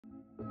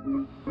All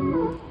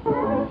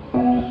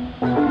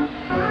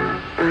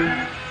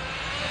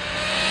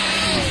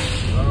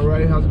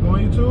right, how's it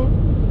going, YouTube?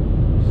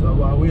 So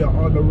we are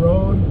on the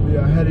road. We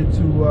are headed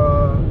to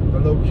the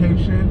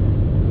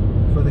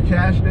location for the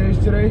cash days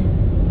today.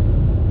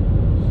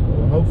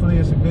 So hopefully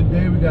it's a good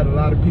day. We got a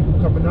lot of people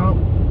coming out.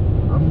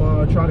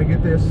 I'm trying to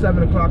get there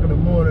 7 o'clock in the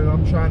morning.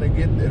 I'm trying to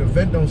get, the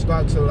event don't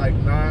start till like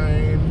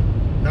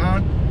 9.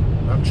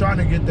 I'm trying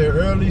to get there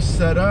early,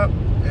 set up,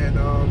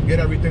 and get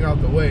everything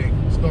out the way.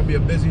 It's gonna be a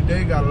busy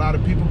day. Got a lot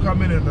of people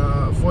coming, and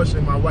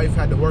unfortunately my wife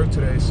had to work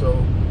today,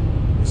 so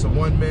it's a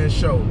one-man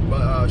show.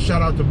 But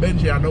shout out to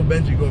Benji. I know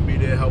Benji gonna be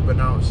there helping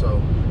out. So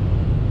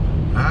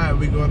all right,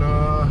 we're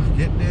gonna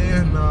get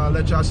there and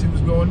let y'all see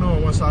what's going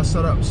on once I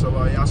set up. So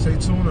y'all stay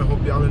tuned. I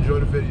hope y'all enjoy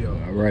the video.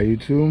 All right,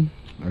 YouTube,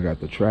 I got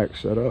the track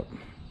set up,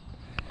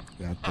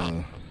 got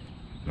the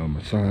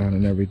my sign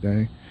and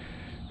everything.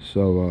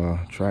 So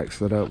track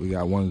set up. We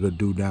got one good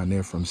dude down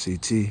there from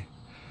CT.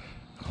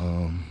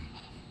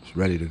 It's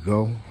ready to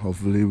go.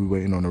 Hopefully we're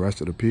waiting on the rest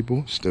of the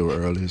people. Still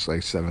early. It's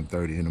like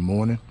 7:30 in the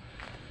morning.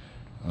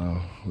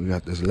 We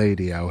got this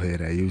lady out here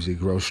that usually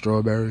grows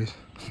strawberries.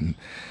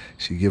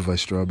 She give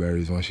us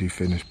strawberries when she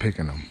finished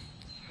picking them.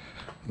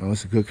 You know,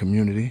 it's a good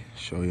community.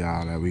 Show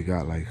y'all that we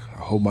got like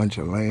a whole bunch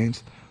of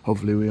lanes.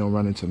 Hopefully we don't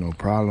run into no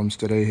problems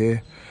today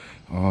here.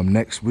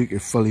 Next week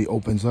it fully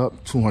opens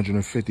up.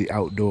 250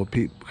 outdoor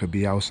people could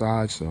be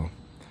outside. So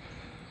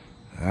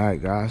all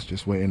right, guys,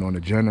 just waiting on the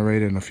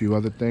generator and a few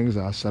other things.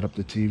 I'll set up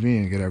the TV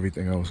and get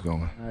everything else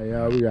going. All right,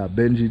 y'all, we got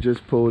Benji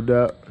just pulled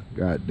up.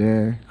 Got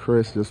Dan,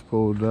 Chris just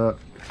pulled up.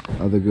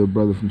 Other good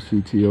brother from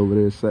CT over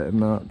there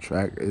setting up.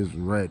 Track is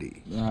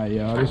ready. All right,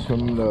 y'all, this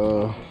from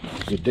the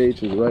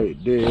dates is right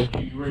there.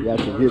 You got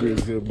to get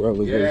these good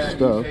brothers their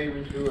stuff. Give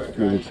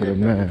it to the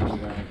man.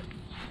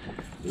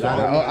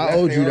 I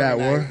owed you that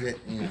one.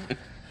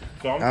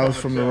 That was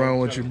from the Run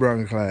What You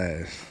Brung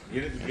class.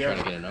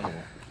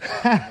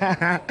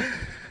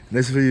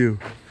 This for you.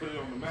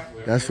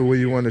 That's for when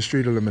you won the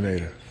street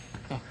eliminator.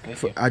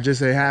 I just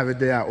say have it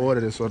there. I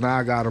ordered it, so now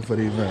I got them for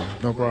the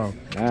event. No problem.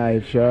 All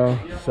right, y'all,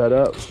 set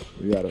up.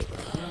 We got it.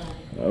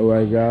 All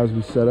right, guys,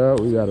 we set up.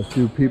 We got a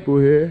few people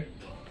here.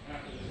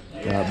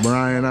 Got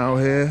Brian out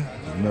here.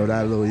 You know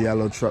that little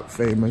yellow truck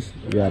famous.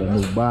 We got a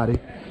new body.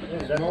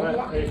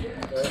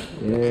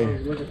 Yeah.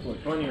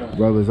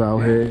 Brothers out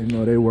here, you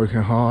know they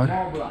working hard.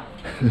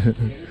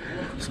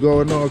 What's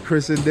going on,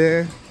 Chris and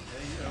Dan?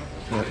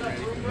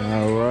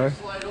 All right.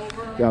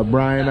 Got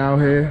Brian out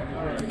here.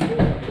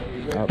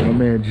 Got my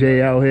man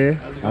Jay out here.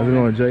 How's it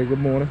going, Jay? Good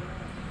morning.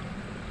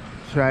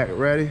 Track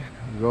ready.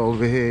 Go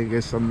over here and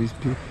get some of these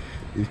people.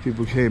 These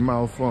people came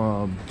out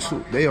from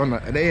they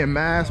in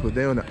Mass, but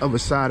they on the other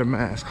side of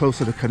Mass,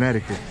 closer to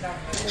Connecticut.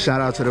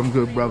 Shout out to them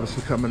good brothers for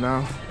coming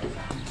out.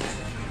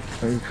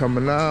 They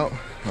coming out.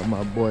 Oh,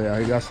 my boy,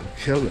 he got some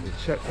killers.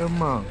 Check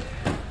them out.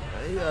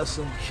 He got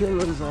some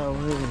killers out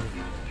here.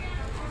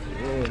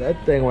 Yeah,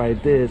 that thing right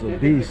there is a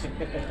beast.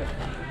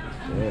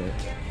 Yeah.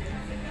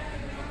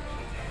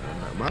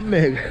 My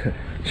nigga,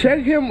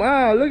 check him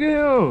out. Look at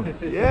him.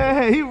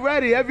 Yeah, he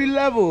ready every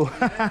level.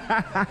 I'm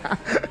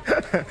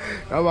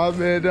my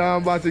man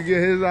down about to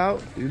get his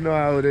out. You know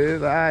how it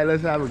is. All right,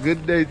 let's have a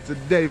good day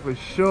today for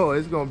sure.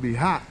 It's gonna be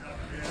hot.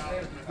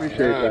 Appreciate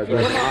that,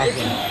 man.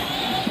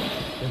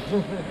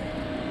 Awesome.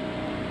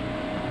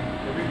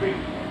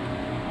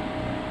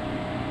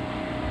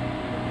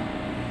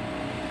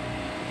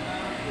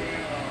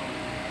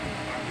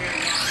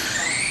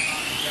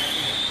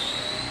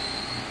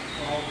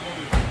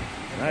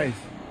 Nice.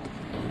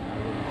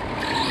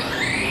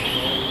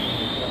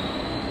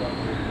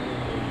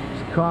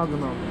 It's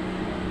clogging up.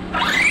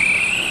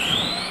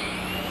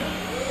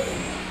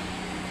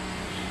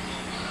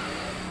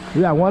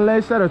 You got one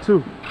leg set or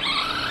two?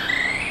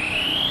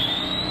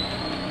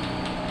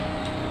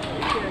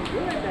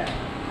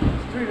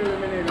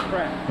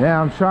 Yeah,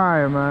 I'm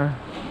trying, man.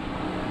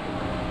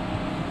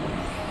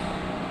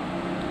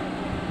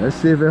 Let's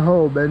see if it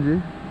holds,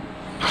 Benji.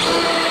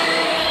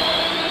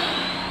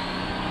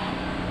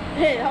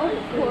 Hey, that was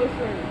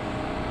closer.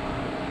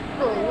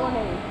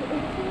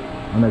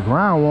 When the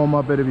ground warm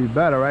up, it'll be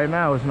better. Right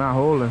now, it's not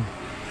holding.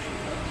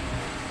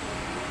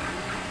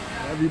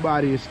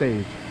 Everybody is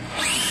staged.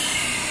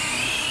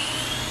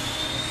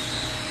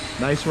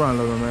 Nice run,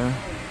 little man.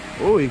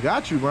 Oh, he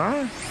got you,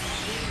 Brian.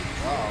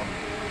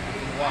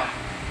 Wow.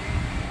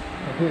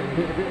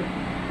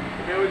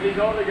 If it was these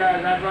older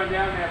guys, I'd run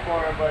down there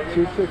for him, but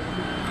 260.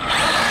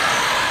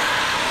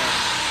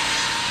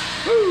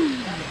 Woo!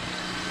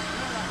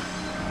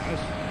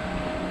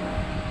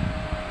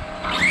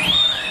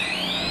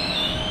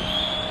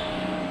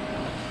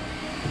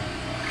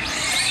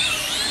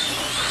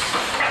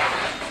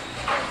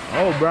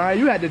 Oh, Brian,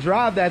 you had to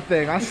drive that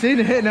thing. I seen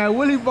it hitting that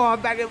wheelie bar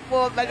back and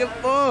forth, back and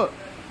forth.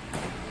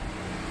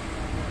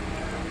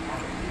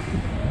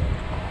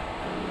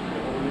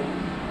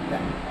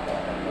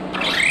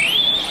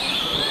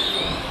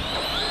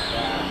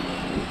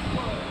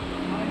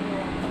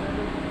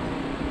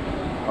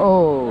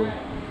 Oh.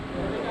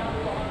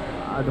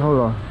 Hold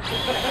on.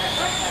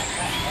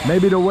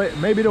 Maybe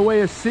the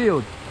way it's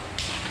sealed.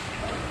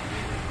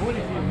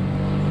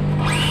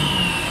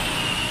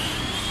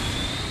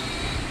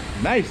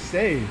 Nice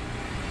save.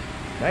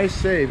 Nice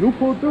save. Who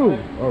pulled through?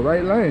 Oh,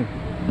 right lane.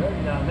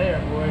 Down there,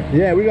 boy.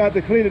 Yeah, we got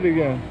to clean it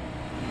again.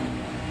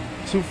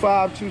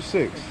 25,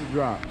 26 to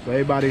drop. So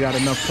everybody got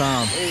enough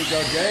time. There you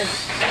go, Jay.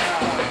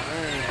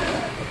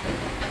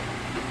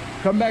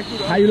 Come back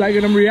through. How you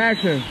liking them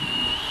reactions?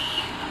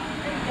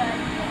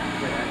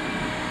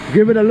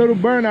 Give it a little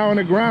burnout on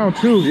the ground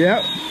too.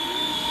 Yep.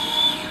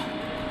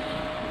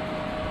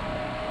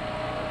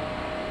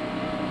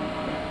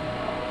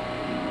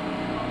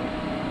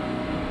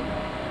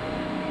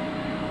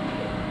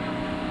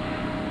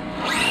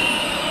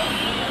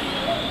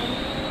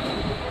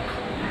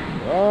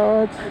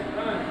 What?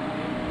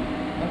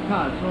 That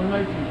car is so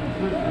nice and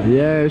consistent.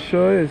 Yeah, it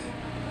sure is.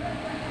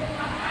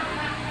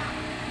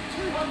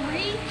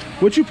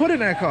 What you put in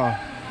that car?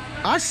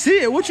 I see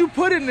it. What you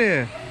put in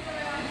there?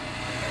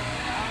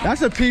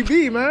 That's a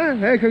PB, man.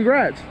 Hey,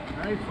 congrats.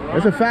 Nice,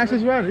 That's the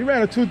fastest run. He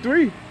ran a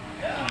 2.3.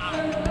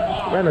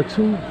 Ran a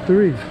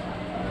 2.3.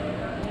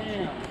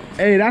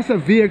 Hey, that's a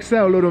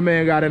VXL little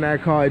man got in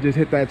that car and just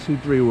hit that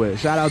 2.3 with.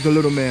 Shout out to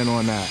little man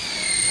on that.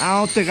 I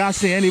don't think I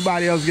see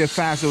anybody else get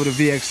faster with a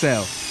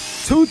VXL.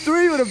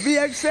 2.3 with a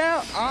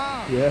VXL?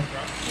 Ah. Yeah.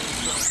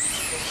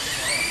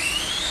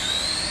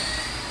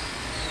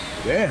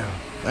 Damn,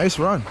 nice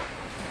run.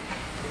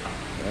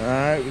 All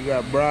right, we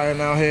got Brian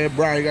out here.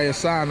 Brian, you got your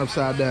sign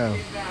upside down.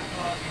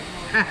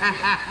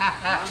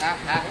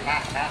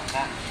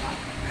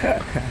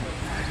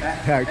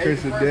 Got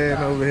Chris and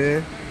Dan over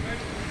here.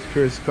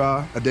 Chris'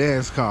 car, a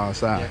Dan's car,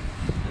 sorry.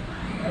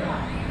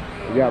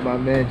 We got my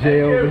man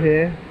Jay over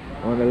here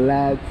on the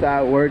lab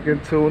side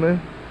working,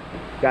 tuning.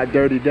 Got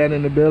Dirty Den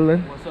in the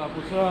building. What's up,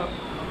 what's up?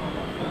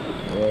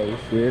 Yeah, you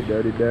see it,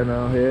 Dirty Den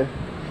out here.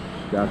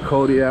 Got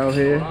Cody out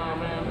here.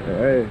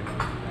 Hey.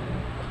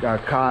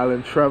 Got Kyle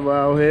and Trevor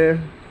out here.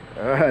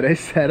 They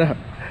set up.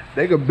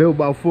 They could build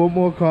about 4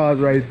 more cars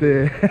right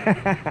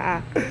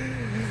there.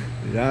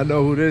 Y'all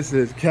know who this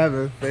is.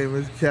 Kevin,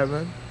 famous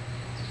Kevin.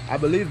 I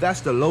believe that's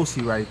the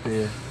Losi right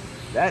there.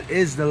 That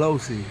is the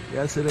Losi.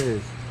 Yes, it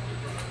is.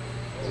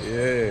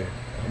 Yeah.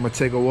 I'm gonna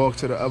take a walk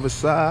to the other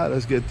side.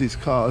 Let's get these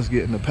cars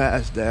getting the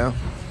pass down.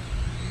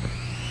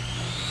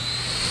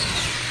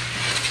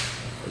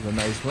 It's a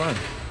nice run.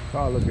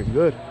 Car looking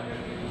good.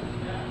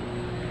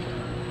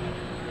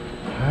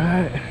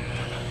 Alright.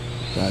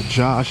 Got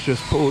Josh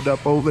just pulled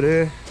up over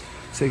there.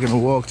 Taking a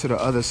walk to the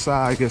other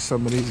side, get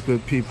some of these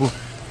good people.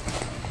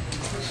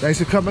 Thanks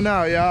for coming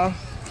out, y'all.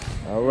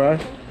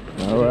 Alright.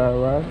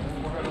 Alright.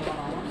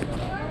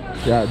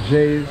 Got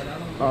Jay's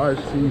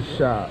RC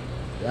shop.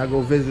 Y'all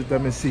go visit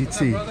them in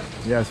CT.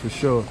 Yes, for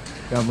sure.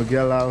 Got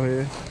Miguel out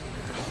here.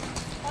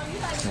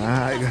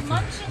 Alright,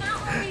 got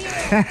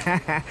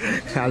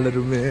that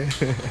little man.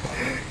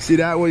 See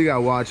that one? You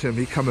gotta watch him.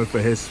 He coming for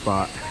his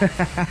spot.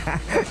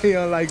 He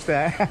don't like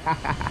that.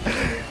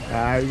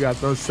 Alright, we got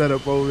those set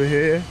up over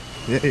here.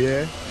 Yeah.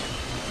 You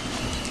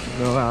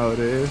know how it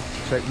is.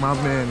 Check my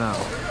man out.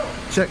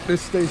 Check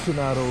this station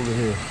out over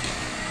here.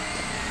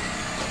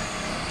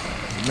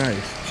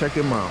 Nice. Check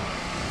him out.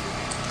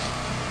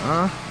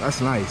 Huh?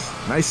 That's nice.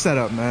 Nice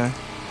setup, man.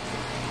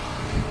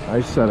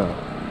 Nice setup.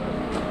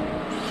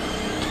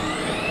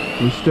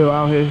 We still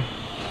out here.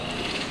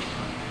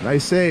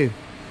 Nice save.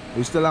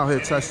 We still out here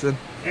testing.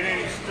 It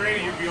ain't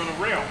straight, you'd be on the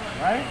rail,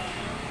 right?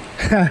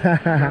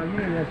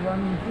 That's what I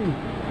need to see.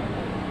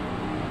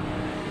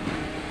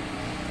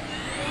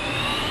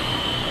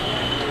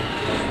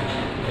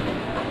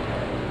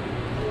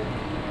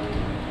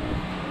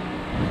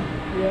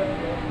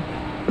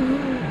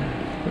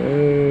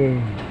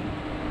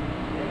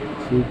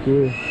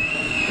 Super.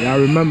 Yeah, I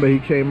remember he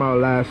came out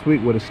last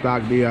week with a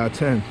stock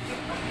DR10.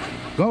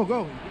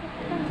 Go.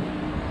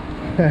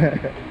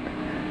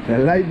 That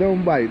light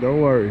don't bite,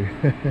 don't worry.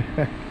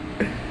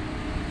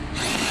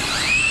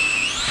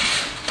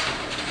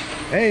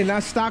 Hey,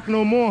 not stock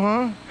no more,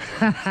 huh?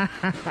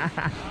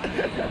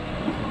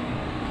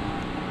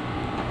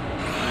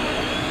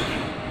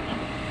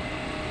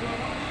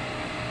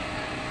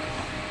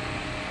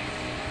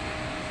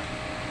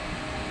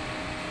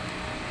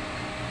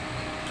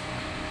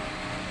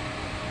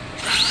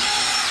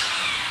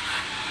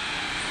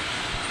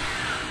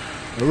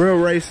 A real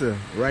racer,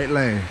 right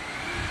lane.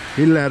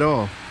 He let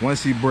off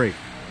once he braked.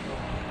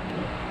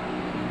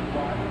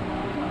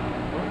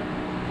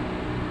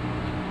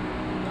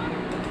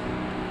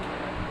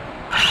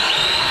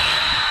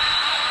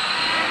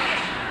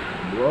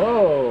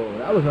 Whoa,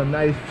 that was a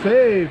nice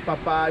save,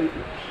 Papa.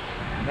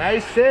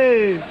 Nice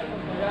save.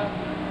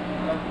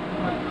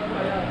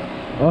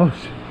 Oh,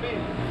 shit.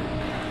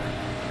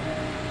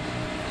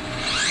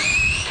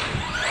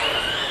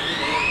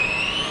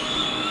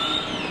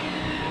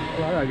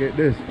 Oh, I gotta get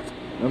this.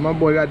 And my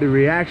boy got the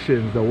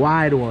reactions, the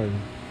wide ones.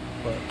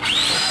 But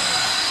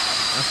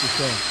that's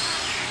what's up.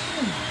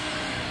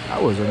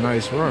 That was a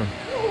nice run.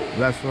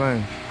 Left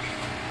lane.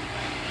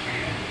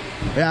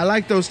 Yeah, I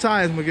like those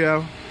tires,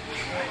 Miguel.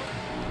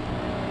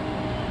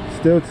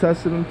 Still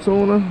testing the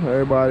tuna.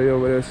 Everybody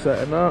over there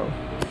setting up.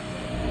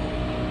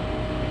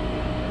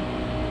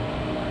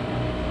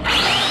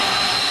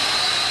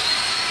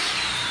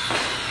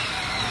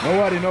 No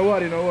worry, no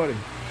worry, no worry.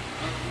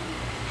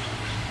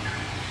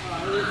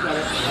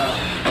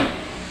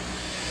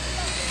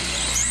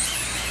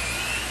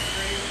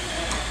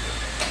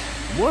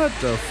 What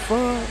the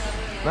fuck?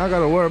 Now I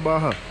gotta worry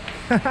about her.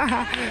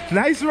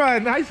 Nice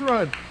run, nice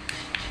run.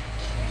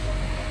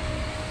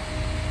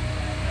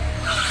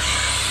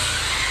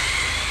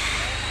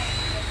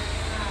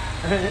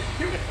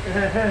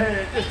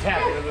 Just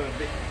tap it a little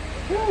bit.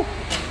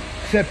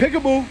 Said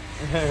peekaboo.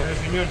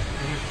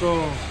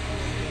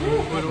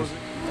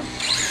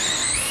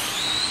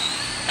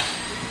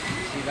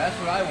 See, that's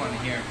what I want to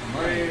hear from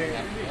her.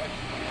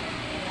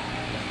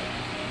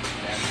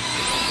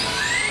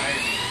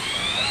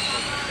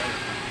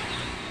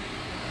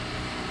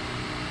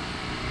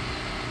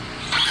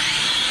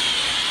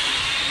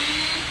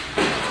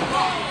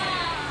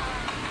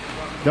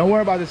 Don't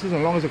worry about this as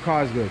long as the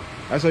car is good.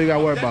 That's all you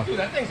gotta worry about. Dude,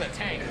 that thing's a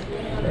tank.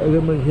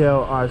 Look at Miguel.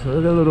 Alright, so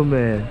look at little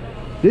man.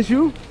 This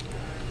you?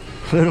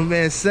 Little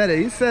man said it.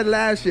 He said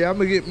last year, I'm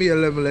gonna get me a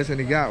limitless, and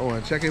he got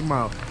one. Check him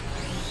out.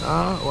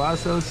 Why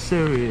so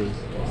serious?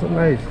 So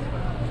nice.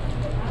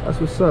 That's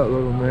what's up,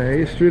 little man.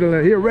 He's street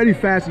eliminated. He already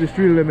faster than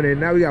street eliminated.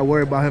 Now we gotta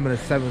worry about him in a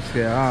 7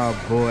 scale. Oh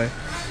boy.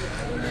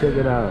 Check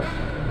it out.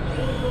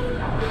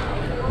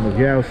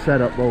 Miguel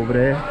setup over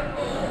there.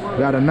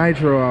 Got a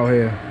nitro out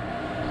here.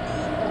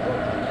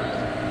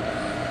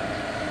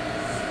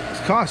 This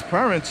car's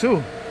purring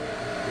too.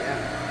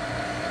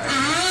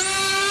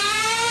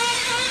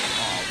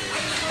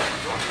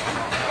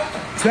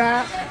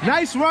 Tap.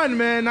 Nice run,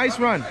 man. Nice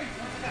run.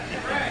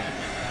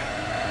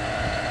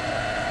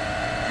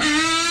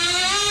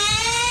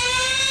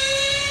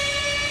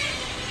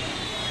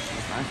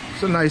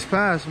 It's a nice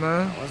pass,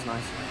 man. That was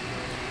nice.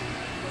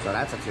 So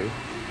that's a 2.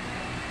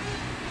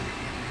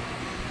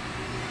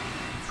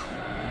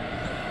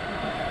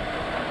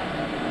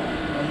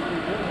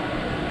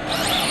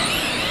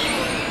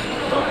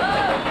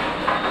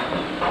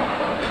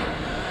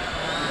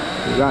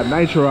 We got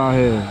Nitro out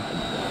here.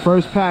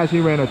 First pass, he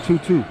ran a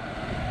 2-2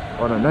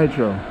 on a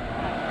Nitro.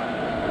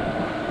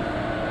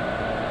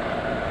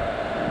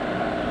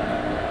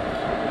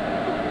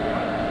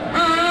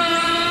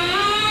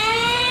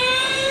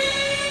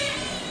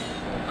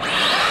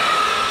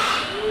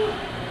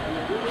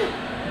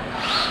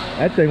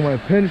 That thing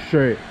went pin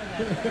straight.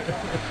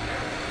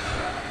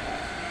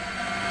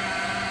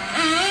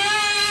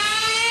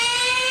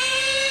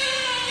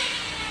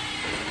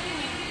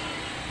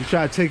 He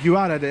tried to take you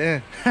out at the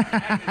end.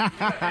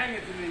 Hang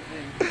it to me,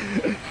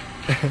 thing.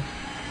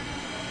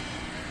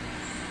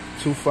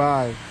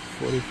 2.5,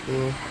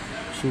 44,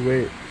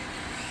 2.8.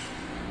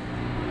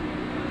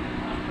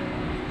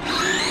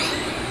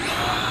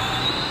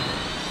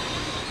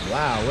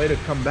 Wow, way to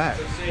come back.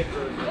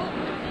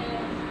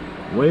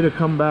 Way to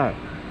come back.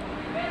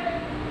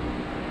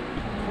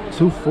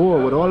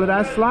 2.4 with all of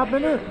that slop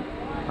in it?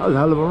 That was a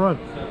hell of a run.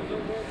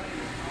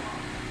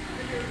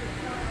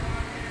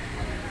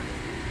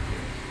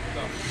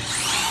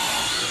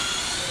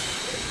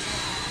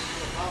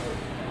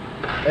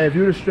 Hey, if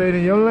you'd have straight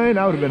in your lane,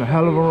 that would have been a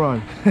hell of a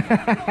run.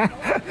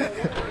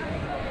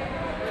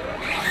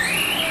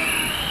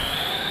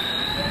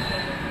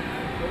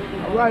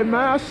 All right,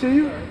 man, I see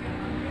you.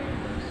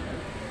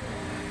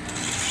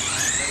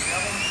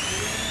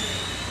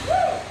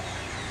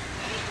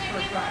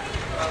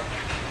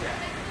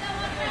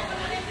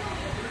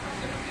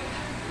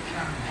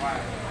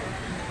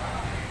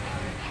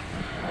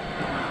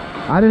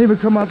 I didn't even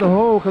come out the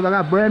hole because I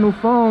got brand new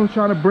phones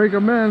trying to break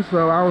them in,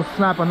 so I will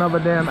snap another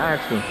damn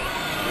axle.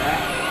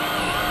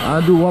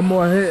 I'll do one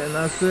more hit and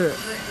that's it.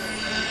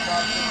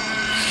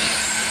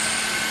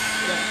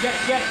 Get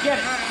it.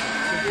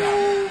 Good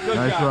job. Good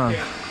Nice job, run.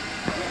 kid.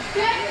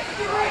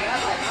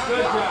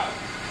 Good job.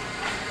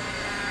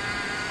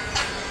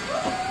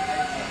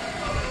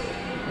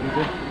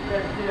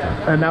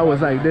 And that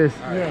was like this.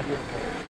 Yeah.